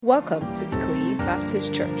Welcome to Ikoyi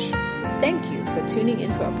Baptist Church. Thank you for tuning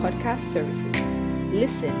into our podcast services.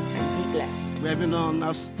 Listen and be blessed. We have been on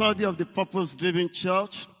a study of the purpose-driven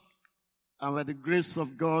church, and by the grace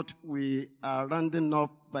of God, we are rounding up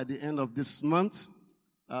by the end of this month.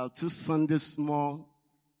 2 Sundays more,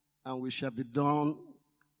 and we shall be done.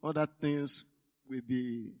 Other things will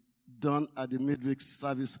be done at the midweek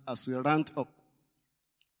service as we round up.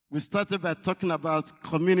 We started by talking about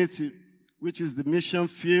community, which is the mission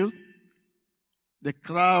field, the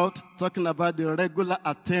crowd, talking about the regular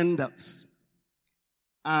attenders.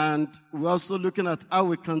 And we're also looking at how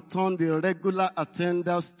we can turn the regular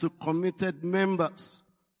attenders to committed members.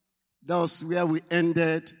 That was where we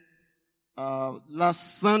ended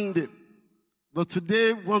last Sunday. But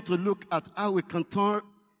today we want to look at how we can turn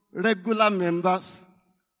regular members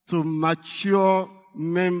to mature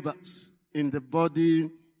members in the body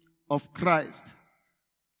of Christ.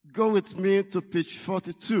 Go with me to page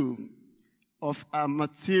 42 of our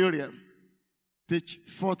material. Page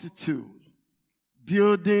 42.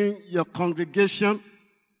 Building your congregation.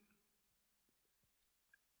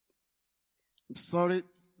 I'm sorry,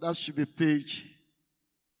 that should be page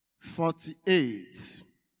 48.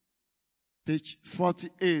 Page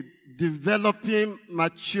 48. Developing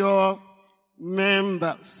mature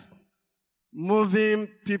members. Moving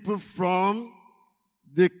people from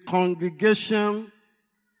the congregation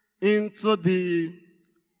into the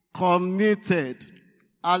committed.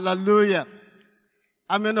 Hallelujah.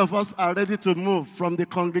 How many of us are ready to move from the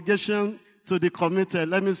congregation to the committed?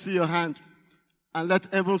 Let me see your hand. And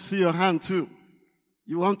let everyone see your hand too.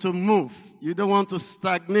 You want to move. You don't want to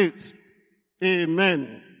stagnate.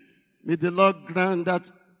 Amen. May the Lord grant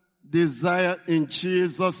that desire in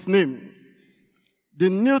Jesus' name.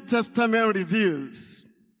 The New Testament reveals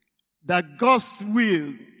that God's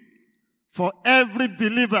will for every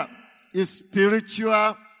believer is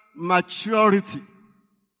spiritual maturity.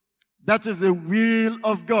 That is the will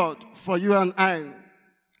of God for you and I.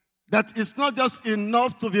 That it's not just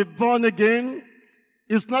enough to be born again.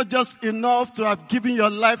 It's not just enough to have given your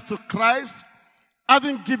life to Christ.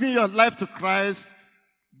 Having given your life to Christ,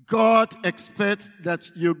 God expects that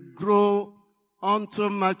you grow unto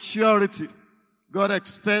maturity. God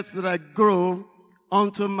expects that I grow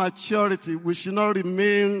unto maturity. We should not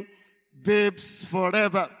remain babes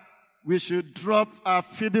forever. We should drop our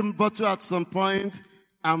feeding bottle at some point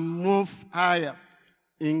and move higher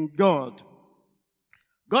in God.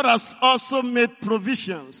 God has also made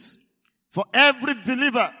provisions for every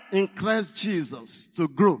believer in Christ Jesus to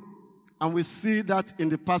grow. And we see that in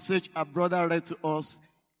the passage our brother read to us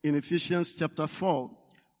in Ephesians chapter 4.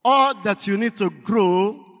 All that you need to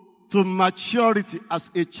grow to maturity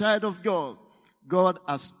as a child of God, God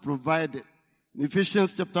has provided. In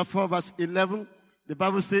Ephesians chapter 4 verse 11, the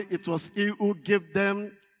Bible says it was He who gave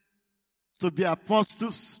them to be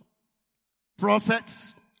apostles,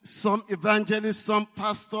 prophets, some evangelists, some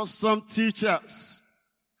pastors, some teachers.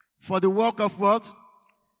 For the work of what?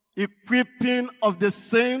 Equipping of the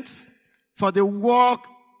saints, for the work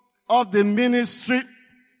of the ministry,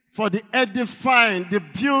 for the edifying, the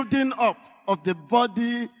building up of the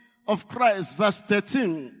body of Christ. Verse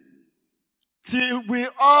 13. Till we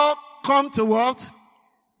all come to what?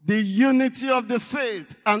 The unity of the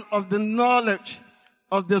faith and of the knowledge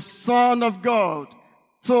of the Son of God,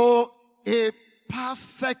 to a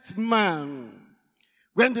perfect man.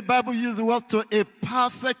 When the Bible uses the word to a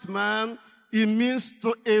perfect man, it means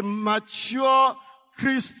to a mature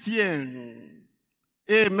Christian.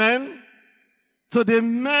 Amen. To the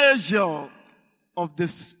measure of the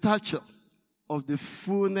stature of the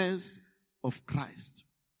fullness of Christ.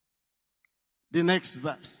 The next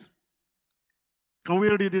verse. Can we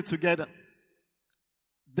read it together?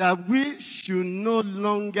 That we should no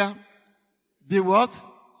longer be what?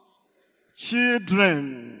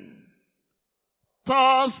 Children.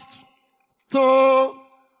 Tossed to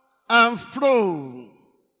and fro.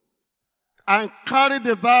 And carried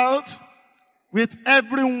about with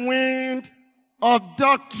every wind of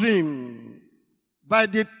doctrine by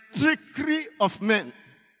the trickery of men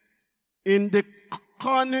in the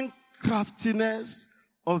cunning craftiness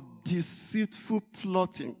of deceitful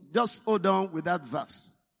plotting. Just hold on with that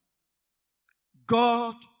verse.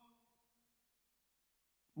 God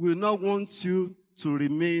will not want you to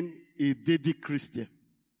remain a baby Christian.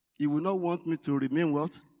 He will not want me to remain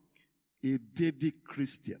what? A baby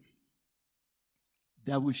Christian.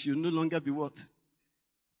 That we should no longer be what?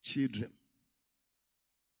 Children.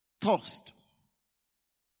 Tossed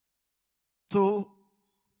to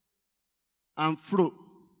and fro.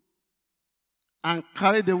 And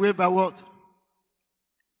carried away by what?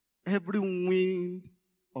 Every wind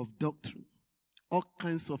of doctrine, all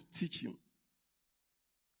kinds of teaching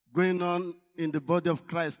going on in the body of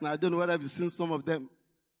Christ. Now, I don't know whether you've seen some of them.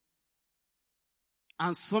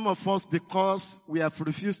 And some of us, because we have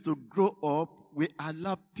refused to grow up, we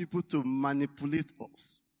allow people to manipulate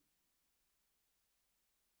us.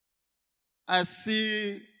 I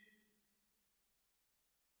see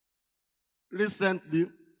recently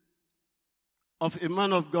of a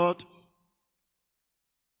man of God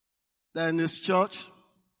that in his church,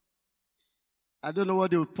 I don't know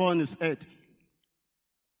what they would pour on his head.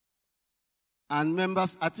 And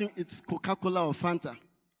members, I think it's Coca-Cola or Fanta.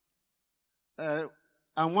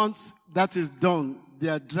 And once that is done, they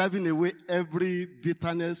are driving away every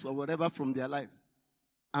bitterness or whatever from their life.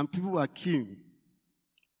 And people are keen.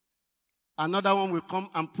 Another one will come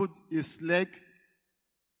and put his leg.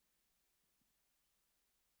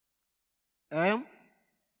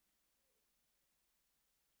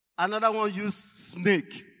 Another one use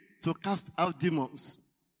snake to cast out demons.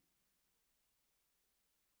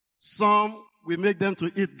 Some will make them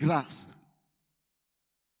to eat grass.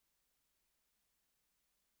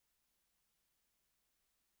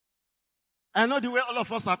 I know the way all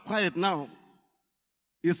of us are quiet now.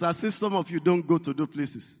 It's as if some of you don't go to those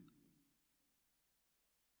places.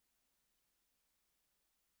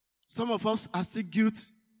 Some of us are still guilty.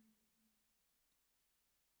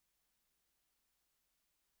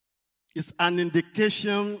 It's an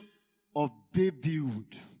indication of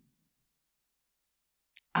babyhood.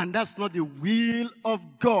 And that's not the will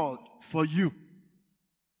of God for you.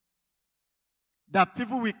 That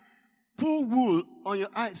people will pull wool on your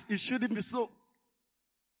eyes. It shouldn't be so.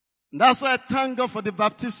 That's why I thank God for the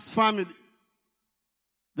Baptist family.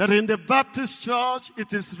 That in the Baptist church,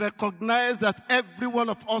 it is recognized that every one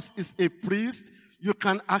of us is a priest. You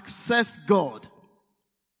can access God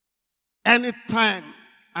anytime,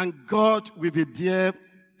 and God will be there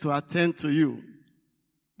to attend to you.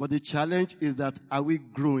 But the challenge is that, are we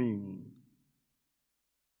growing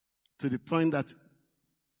to the point that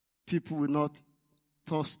people will not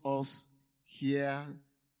toss us here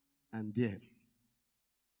and there?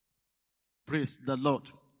 Praise the Lord.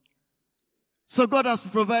 So God has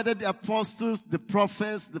provided the apostles, the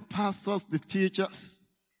prophets, the pastors, the teachers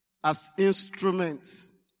as instruments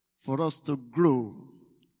for us to grow.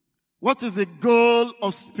 What is the goal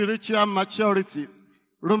of spiritual maturity?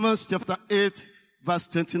 Romans chapter 8, verse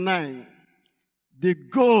 29. The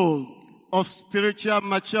goal of spiritual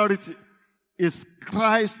maturity is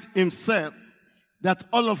Christ himself. That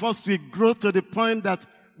all of us will grow to the point that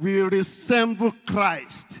we resemble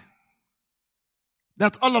Christ.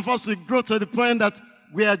 That all of us will grow to the point that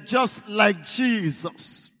we are just like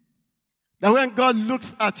Jesus. That when God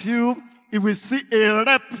looks at you, he will see a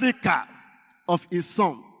replica of his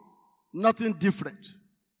son. Nothing different.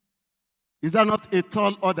 Is that not a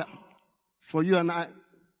tall order for you and I?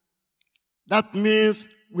 That means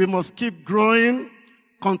we must keep growing,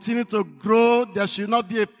 continue to grow. There should not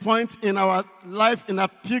be a point in our life, in our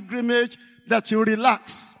pilgrimage, that you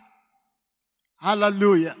relax.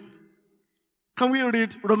 Hallelujah. Can we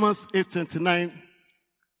read Romans 8:29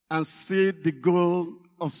 and see the goal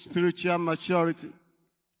of spiritual maturity?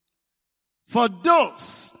 For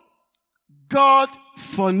those God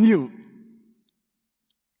foreknew,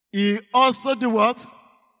 he also did what?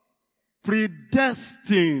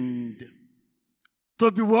 Predestined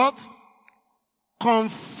to be what?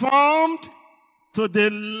 Conformed to the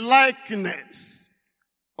likeness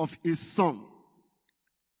of his son.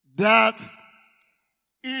 That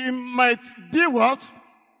he might be what?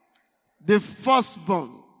 The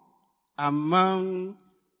firstborn among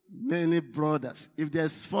many brothers. If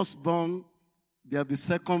there's firstborn, there'll be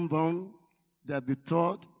secondborn, there'll be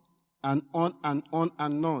third, and on and on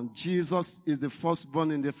and on. Jesus is the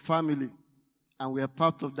firstborn in the family, and we are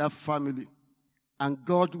part of that family. And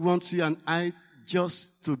God wants you and I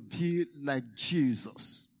just to be like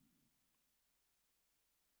Jesus.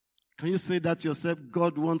 Can you say that yourself?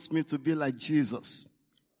 God wants me to be like Jesus.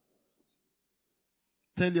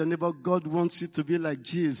 Tell your neighbor, God wants you to be like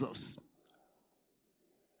Jesus.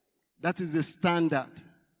 That is the standard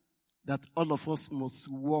that all of us must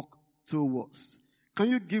walk towards. Can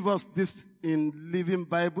you give us this in Living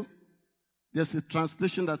Bible? There's a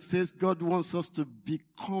translation that says God wants us to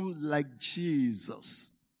become like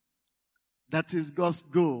Jesus. That is God's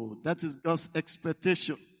goal. That is God's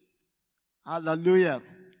expectation. Hallelujah.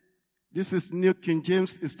 This is New King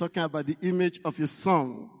James. It's talking about the image of his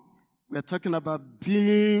son. We're talking about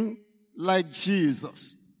being like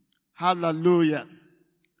Jesus. Hallelujah.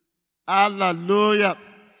 Hallelujah.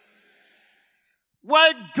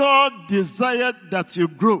 Why God desired that you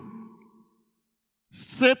grow,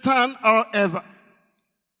 Satan, however,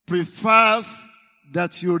 prefers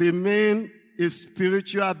that you remain a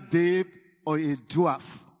spiritual babe or a dwarf.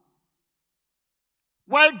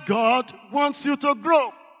 Why God wants you to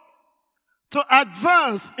grow, to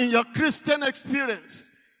advance in your Christian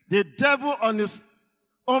experience. The devil on his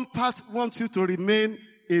own part wants you to remain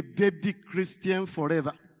a baby Christian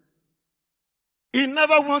forever. He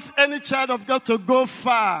never wants any child of God to go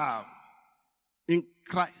far in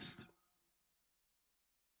Christ.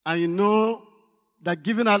 And you know that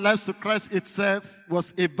giving our lives to Christ itself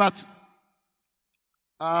was a battle.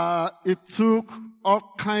 It took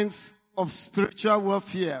all kinds of spiritual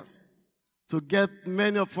warfare to get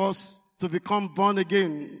many of us to become born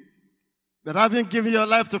again. But having given your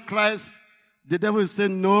life to Christ, the devil will say,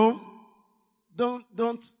 no,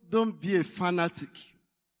 don't be a fanatic.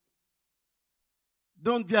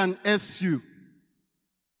 Don't be an SU.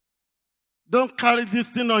 Don't carry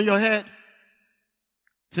this thing on your head.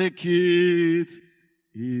 Take it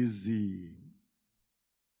easy.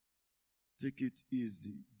 Take it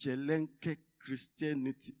easy. Jelenke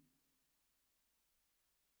Christianity.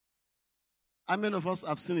 How many of us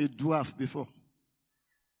have seen a dwarf before?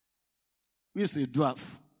 Who is a dwarf?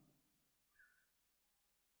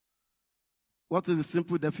 What is the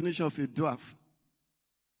simple definition of a dwarf?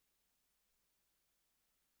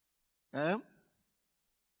 A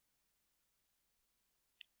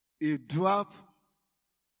dwarf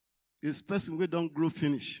is a person who don't grow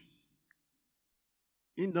finish.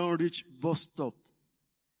 He don't reach bus stop.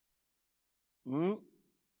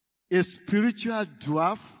 A spiritual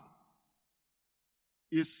dwarf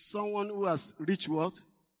is someone who has reached what?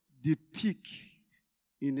 The peak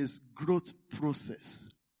in his growth process.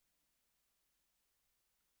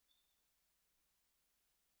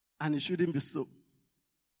 And it shouldn't be so.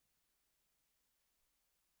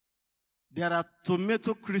 There are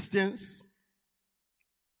tomato Christians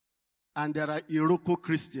and there are Iroko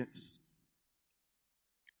Christians.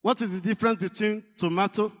 What is the difference between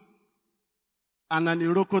tomato and an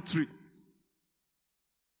Iroko tree?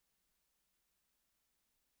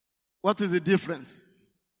 What is the difference?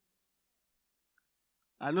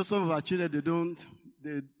 I know some of our children,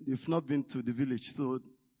 they've not been to the village, so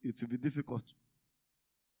it will be difficult.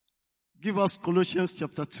 Give us Colossians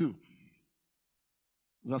chapter 2,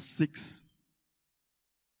 verse 6.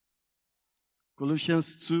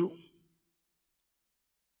 Colossians 2.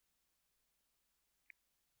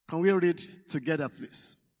 Can we read together,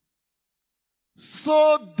 please?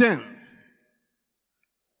 So then,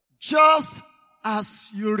 just as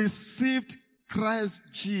you received Christ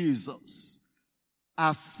Jesus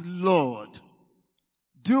as Lord,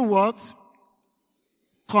 do what?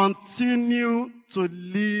 Continue to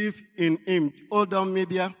live in Him. Hold on,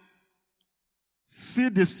 media. See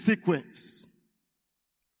the sequence.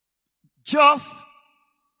 Just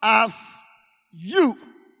as you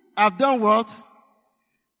have done what?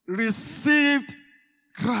 Received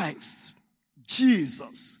Christ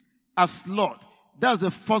Jesus as Lord. That's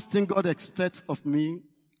the first thing God expects of me.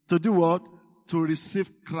 To do what? To receive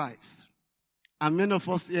Christ. And many of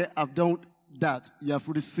us here have done that. You have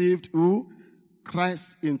received who?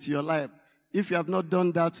 Christ into your life. If you have not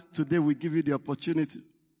done that, today we give you the opportunity.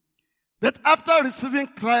 But after receiving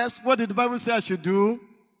Christ, what did the Bible say I should do?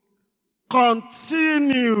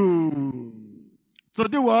 Continue. To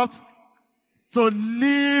do what? To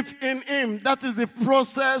live in Him. That is the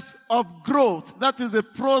process of growth. That is the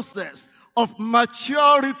process of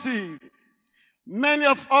maturity. Many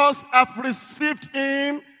of us have received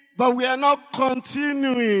Him, but we are not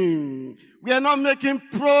continuing. We are not making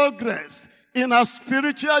progress in our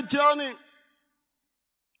spiritual journey.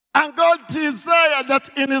 And God desired that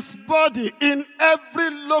in His body, in every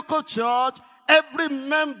local church, every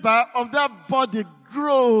member of that body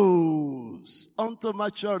grows unto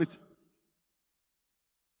maturity.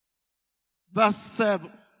 Verse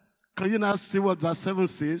 7. Can you now see what verse 7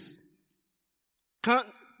 says? Can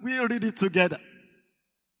we read it together?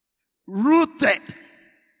 Rooted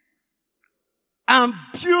and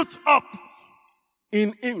built up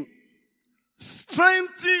in Him,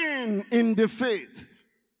 strengthened in the faith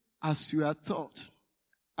as you are taught,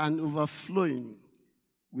 and overflowing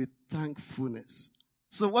with thankfulness.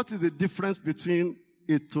 So what is the difference between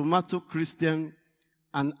a tomato Christian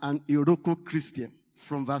and an Iroko Christian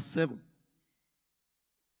from verse 7?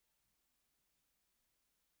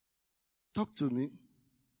 Talk to me.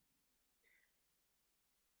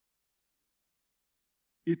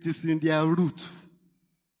 It is in their root.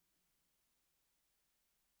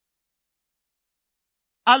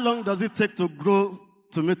 How long does it take to grow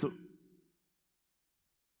tomato?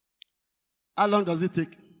 How long does it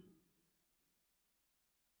take?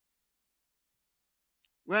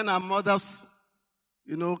 When our mothers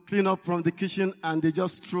clean up from the kitchen and they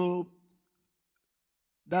just throw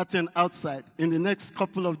that thing outside. In the next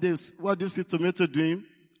couple of days, what do you see tomato doing?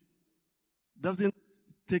 Doesn't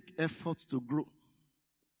take effort to grow.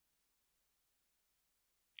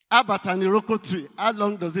 How about an Iroko tree? How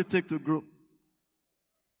long does it take to grow?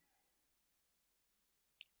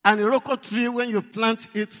 An Iroko tree, when you plant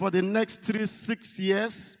it for the next 3-6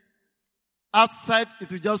 years, outside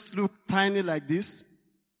it will just look tiny like this.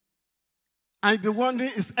 And you'll be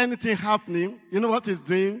wondering, is anything happening? You know what it's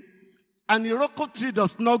doing? An Iroko tree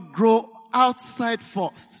does not grow outside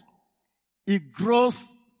first. It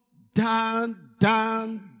grows down.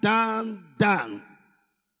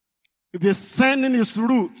 It is sending its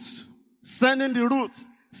roots, sending the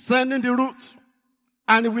root.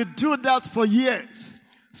 And it will do that for years.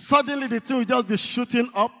 Suddenly the thing will just be shooting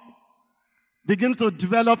up, begin to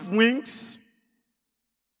develop wings.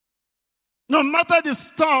 No matter the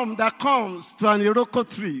storm that comes to an Iroko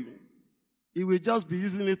tree, it will just be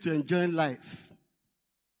using it to enjoy life.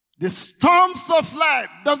 The storms of life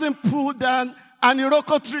doesn't pull down an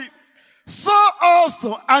Iroko tree. So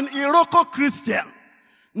also an Iroko Christian,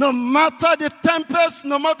 no matter the tempest,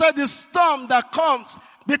 no matter the storm that comes,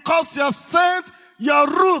 because you have sent your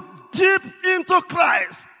root deep into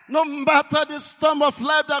Christ, no matter the storm of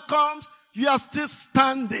life that comes, you are still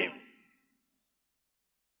standing.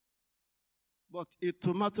 But a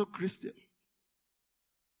tomato Christian,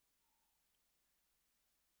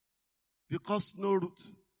 because no root,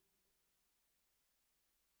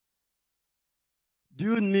 do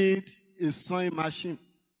you need a sewing machine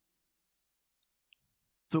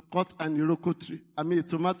to cut an Iroko tree? A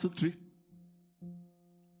tomato tree.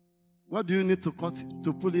 What do you need to cut it,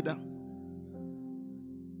 to pull it down?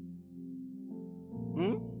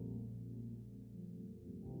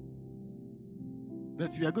 But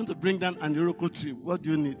if you are going to bring down an Iroko tree, what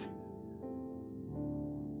do you need?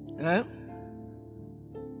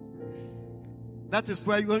 That is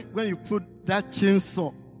why when you put that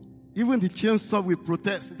chainsaw, even the chainsaw will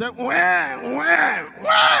protest. It's like, wah.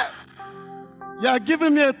 You are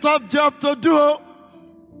giving me a tough job to do.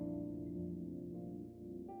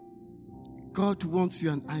 God wants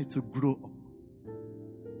you and I to grow up.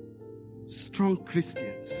 Strong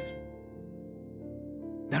Christians.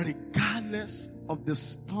 That regardless of the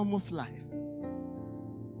storm of life,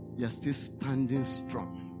 you are still standing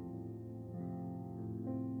strong.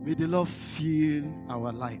 May the Lord fill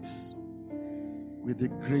our lives with the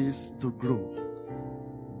grace to grow.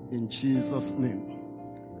 In Jesus' name.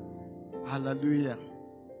 Hallelujah.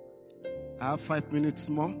 I have 5 minutes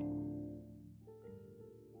more.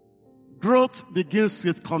 Growth begins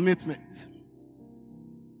with commitment.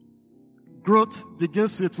 Growth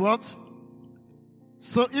begins with what?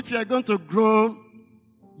 So if you are going to grow,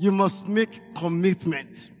 you must make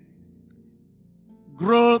commitment.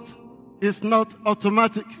 Growth is not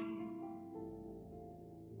automatic.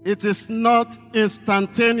 It is not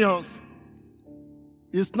instantaneous.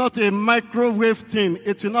 It's not a microwave thing.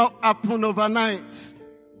 It will not happen overnight.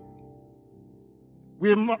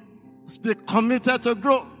 We must be committed to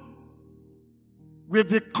grow. We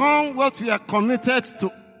become what we are committed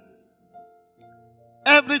to.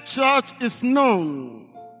 Every church is known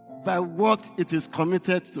by what it is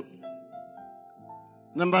committed to.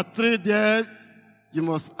 Number 3 there, you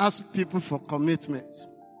must ask people for commitment,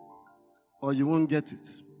 or you won't get it.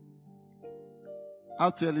 How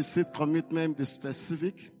to elicit commitment, be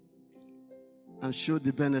specific, and show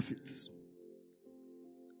the benefits.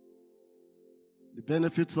 The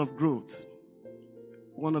benefits of growth.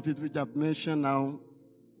 One of it which I've mentioned now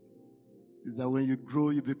is that when you grow,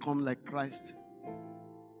 you become like Christ.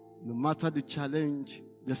 No matter the challenge,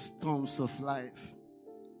 the storms of life,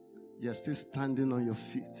 you're still standing on your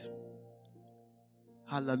feet.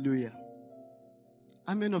 Hallelujah.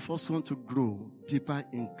 How many of us want to grow deeper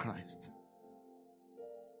in Christ?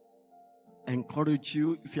 I encourage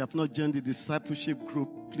you, if you have not joined the discipleship group,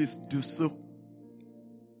 please do so.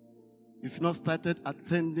 If you've not started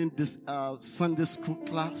attending this Sunday school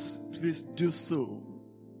class, please do so.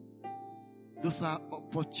 Those are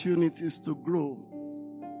opportunities to grow.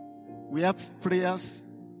 We have prayers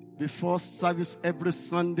before service every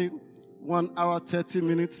Sunday, 1 hour, 30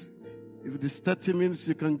 minutes. If it is 30 minutes,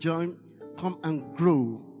 you can join. Come and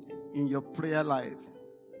grow in your prayer life.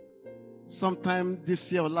 Sometime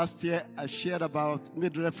this year or last year, I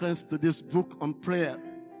made reference to this book on prayer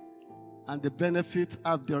and the benefit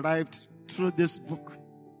I've derived through this book.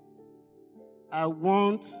 I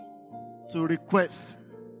want to request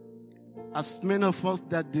as many of us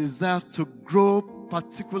that desire to grow,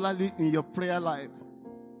 particularly in your prayer life,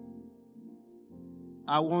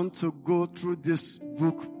 I want to go through this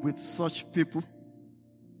book with such people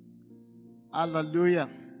Hallelujah.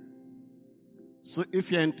 So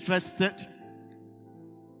if you're interested,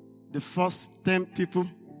 the first 10 people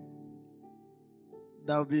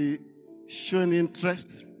that will be showing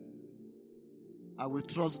interest, I will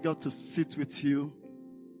trust God to sit with you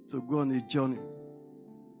to go on a journey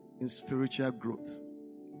in spiritual growth.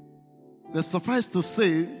 But suffice to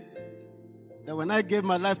say that when I gave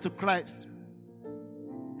my life to Christ,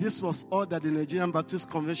 this was all that the Nigerian Baptist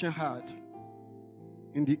Convention had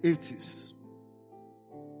in the 80s.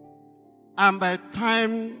 And by the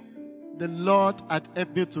time the Lord had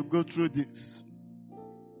helped me to go through this,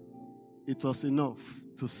 it was enough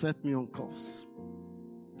to set me on course.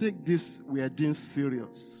 Take this we are doing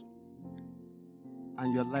serious,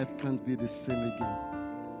 and your life can't be the same again.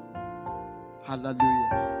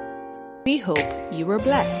 Hallelujah. We hope you were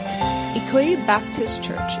blessed. Ikoyi Baptist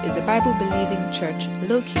Church is a Bible-believing church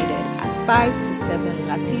located at 5 to 7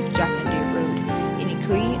 Lateef Jakande Road in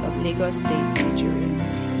Ikoyi of Lagos State, Nigeria.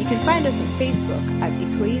 You can find us on Facebook at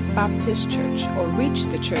Ikoyi Baptist Church or reach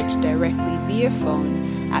the church directly via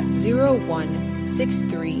phone at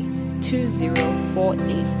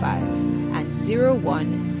 0163204885 and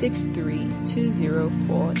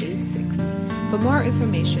 0163204886. For more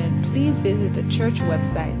information, please visit the church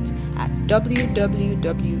website at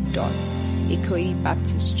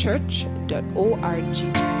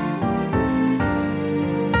www.ikoyibaptistchurch.org.